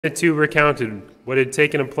The two recounted what had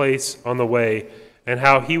taken place on the way and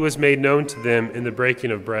how he was made known to them in the breaking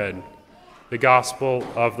of bread. The Gospel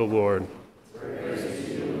of the Lord. Praise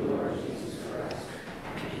to you, Lord Jesus Christ.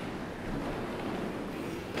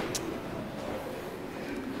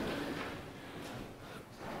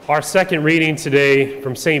 Our second reading today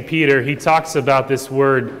from St. Peter, he talks about this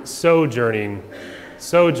word sojourning.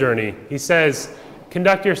 Sojourning. He says,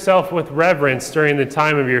 conduct yourself with reverence during the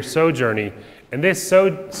time of your sojourning. And this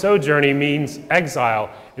sojourning means exile.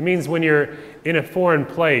 It means when you're in a foreign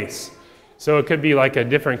place. So it could be like a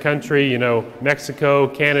different country, Mexico,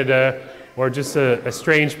 Canada, or just a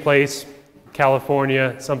strange place,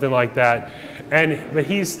 California, something like that. But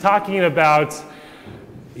he's not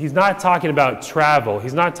talking about travel.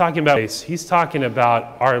 He's not talking about place. He's talking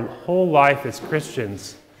about our whole life as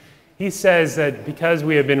Christians. He says that because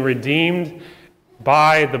we have been redeemed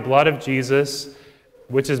by the blood of Jesus,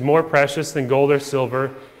 which is more precious than gold or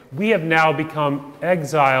silver, we have now become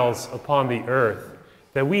exiles upon the earth,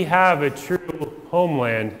 that we have a true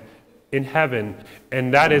homeland in heaven,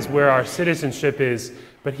 and that is where our citizenship is.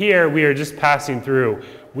 But here we are just passing through.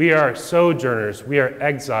 We are sojourners, we are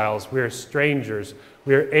exiles, we are strangers,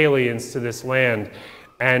 we are aliens to this land,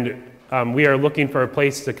 and we are looking for a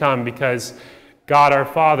place to come because God our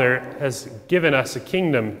Father has given us a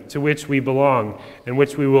kingdom to which we belong and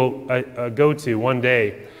which we will go to one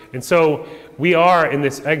day. And so we are in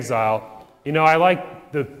this exile. I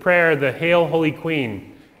like the prayer, the Hail Holy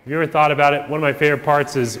Queen. Have you ever thought about it? One of my favorite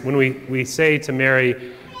parts is when we say to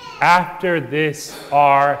Mary, after this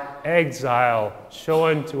our exile, show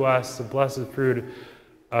unto us the blessed fruit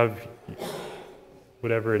of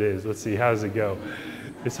whatever it is. Let's see, how does it go?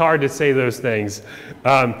 It's hard to say those things.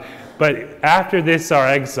 But after this, our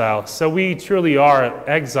exile. So we truly are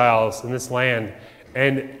exiles in this land.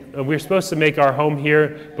 And we're supposed to make our home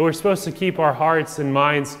here, but we're supposed to keep our hearts and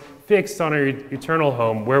minds fixed on our eternal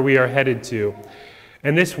home, where we are headed to.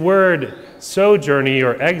 And this word, sojourning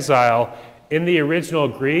or exile, in the original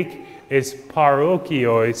Greek is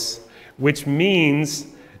parokios, which means,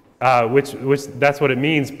 which that's what it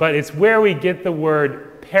means, but it's where we get the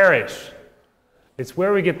word parish. It's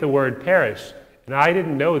where we get the word parish. And I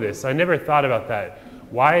didn't know this. I never thought about that.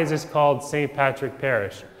 Why is this called St. Patrick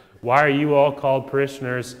Parish? Why are you all called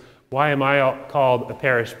parishioners? Why am I called a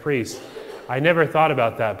parish priest? I never thought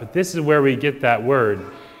about that, but this is where we get that word,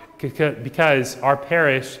 because our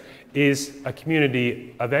parish is a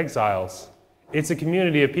community of exiles. It's a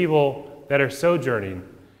community of people that are sojourning.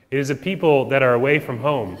 It is a people that are away from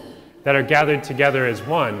home, that are gathered together as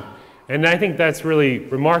one. And I think that's really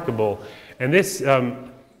remarkable. And this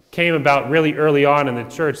came about really early on in the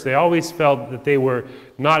church. They always felt that they were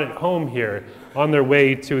not at home here, on their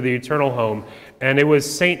way to the eternal home. And it was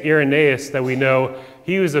St. Irenaeus that we know.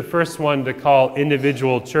 He was the first one to call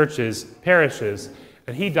individual churches parishes,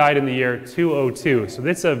 and he died in the year 202. So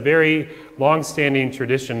this is a very long-standing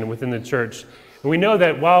tradition within the church. And we know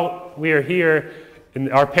that while we are here,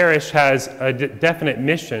 our parish has a definite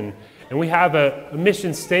mission, and we have a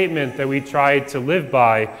mission statement that we try to live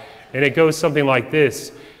by, and it goes something like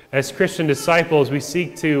this. As Christian disciples, we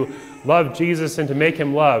seek to love Jesus and to make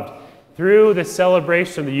him loved through the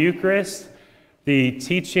celebration of the Eucharist, the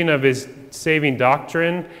teaching of his saving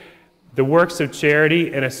doctrine, the works of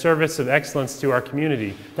charity, and a service of excellence to our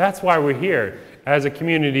community. That's why we're here as a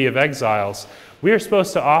community of exiles. We are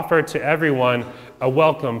supposed to offer to everyone a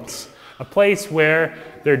welcome, a place where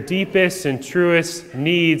their deepest and truest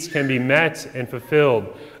needs can be met and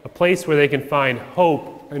fulfilled, a place where they can find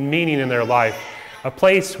hope and meaning in their life, a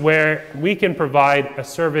place where we can provide a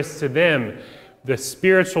service to them, the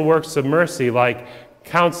spiritual works of mercy like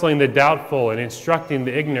counseling the doubtful and instructing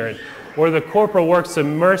the ignorant, or the corporal works of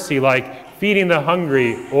mercy like feeding the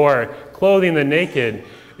hungry or clothing the naked.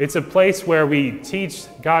 It's a place where we teach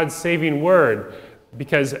God's saving word,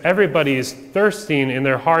 because everybody is thirsting in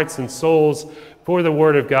their hearts and souls for the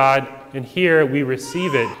word of God, and here we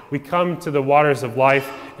receive it. We come to the waters of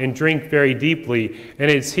life and drink very deeply, and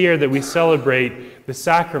it's here that we celebrate the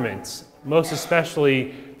sacraments, most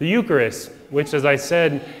especially the Eucharist, which, as I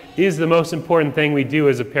said, is the most important thing we do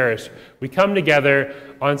as a parish. We come together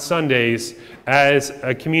on Sundays as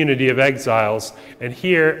a community of exiles, and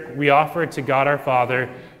here we offer to God our Father,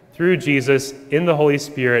 through Jesus, in the Holy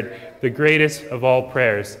Spirit, the greatest of all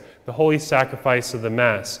prayers, the holy sacrifice of the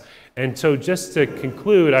Mass. And so just to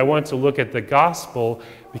conclude, I want to look at the Gospel,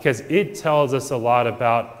 because it tells us a lot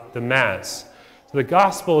about the Mass. So the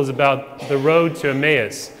Gospel is about the road to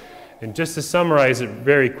Emmaus. And just to summarize it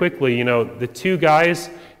very quickly, the two guys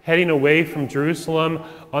heading away from Jerusalem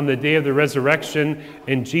on the day of the resurrection,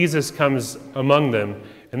 and Jesus comes among them.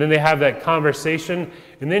 And then they have that conversation,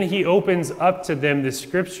 And then he opens up to them the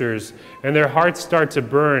scriptures, and their hearts start to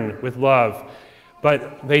burn with love.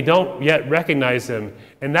 But they don't yet recognize him.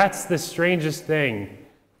 And that's the strangest thing.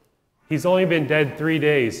 He's only been dead 3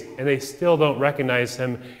 days, and they still don't recognize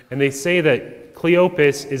him. And they say that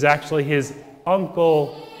Cleopas is actually his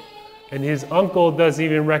uncle, and his uncle doesn't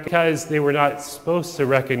even recognize, because they were not supposed to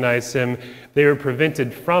recognize him. They were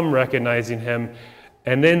prevented from recognizing him.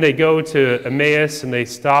 And then they go to Emmaus, and they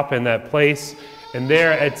stop in that place. And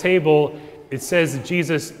there at table, it says that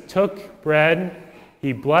Jesus took bread,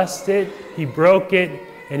 he blessed it, he broke it,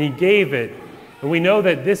 and he gave it. And we know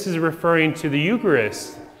that this is referring to the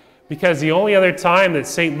Eucharist, because the only other time that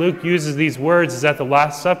St. Luke uses these words is at the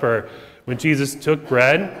Last Supper, when Jesus took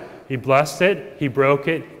bread, he blessed it, he broke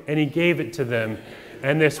it, and he gave it to them.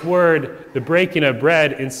 And this word, the breaking of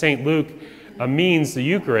bread in St. Luke, means the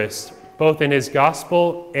Eucharist, both in his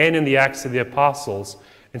gospel and in the Acts of the Apostles.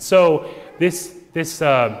 And so this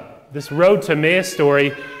road to Emmaus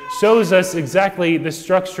story shows us exactly the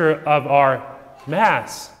structure of our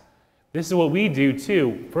Mass. This is what we do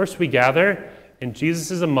too. First we gather, and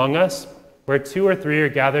Jesus is among us. Where 2 or 3 are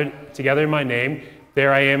gathered together in my name,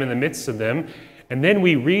 there I am in the midst of them. And then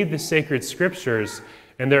we read the sacred scriptures,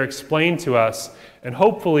 and they're explained to us. And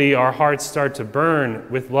hopefully our hearts start to burn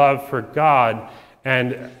with love for God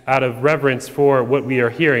and out of reverence for what we are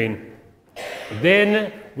hearing.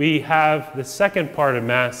 Then we have the second part of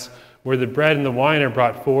Mass, where the bread and the wine are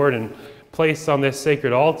brought forward and placed on this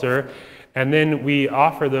sacred altar. And then we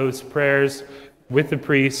offer those prayers with the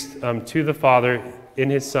priest to the Father in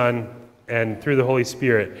his Son and through the Holy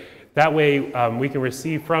Spirit. That way we can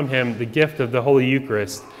receive from him the gift of the Holy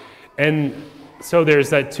Eucharist. And so there's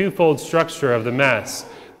that twofold structure of the Mass,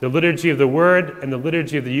 the liturgy of the Word and the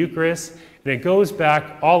liturgy of the Eucharist. And it goes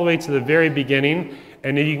back all the way to the very beginning.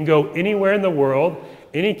 And you can go anywhere in the world,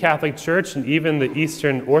 any Catholic church, and even the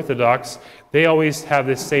Eastern Orthodox, they always have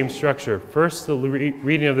this same structure. First, the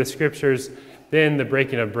reading of the scriptures, then the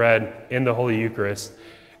breaking of bread in the Holy Eucharist.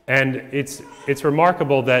 And it's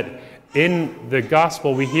remarkable that in the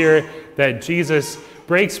gospel we hear that Jesus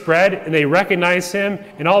breaks bread and they recognize him,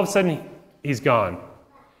 and all of a sudden he's gone.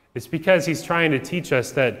 It's because he's trying to teach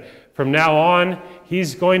us that from now on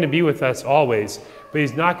he's going to be with us always, but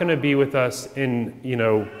he's not going to be with us in,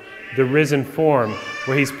 the risen form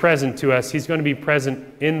where he's present to us. He's going to be present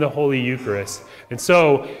in the Holy Eucharist. And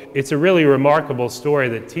so it's a really remarkable story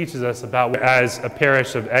that teaches us about as a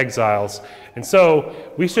parish of exiles. And so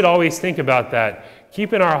we should always think about that,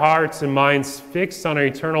 keeping our hearts and minds fixed on our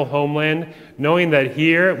eternal homeland, knowing that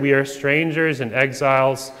here we are strangers and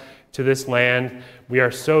exiles to this land. We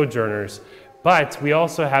are sojourners. But we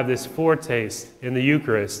also have this foretaste in the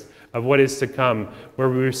Eucharist of what is to come, where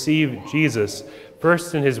we receive Jesus,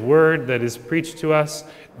 first in his word that is preached to us,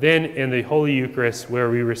 then in the Holy Eucharist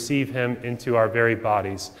where we receive him into our very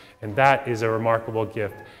bodies. And that is a remarkable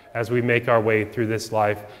gift as we make our way through this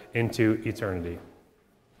life into eternity.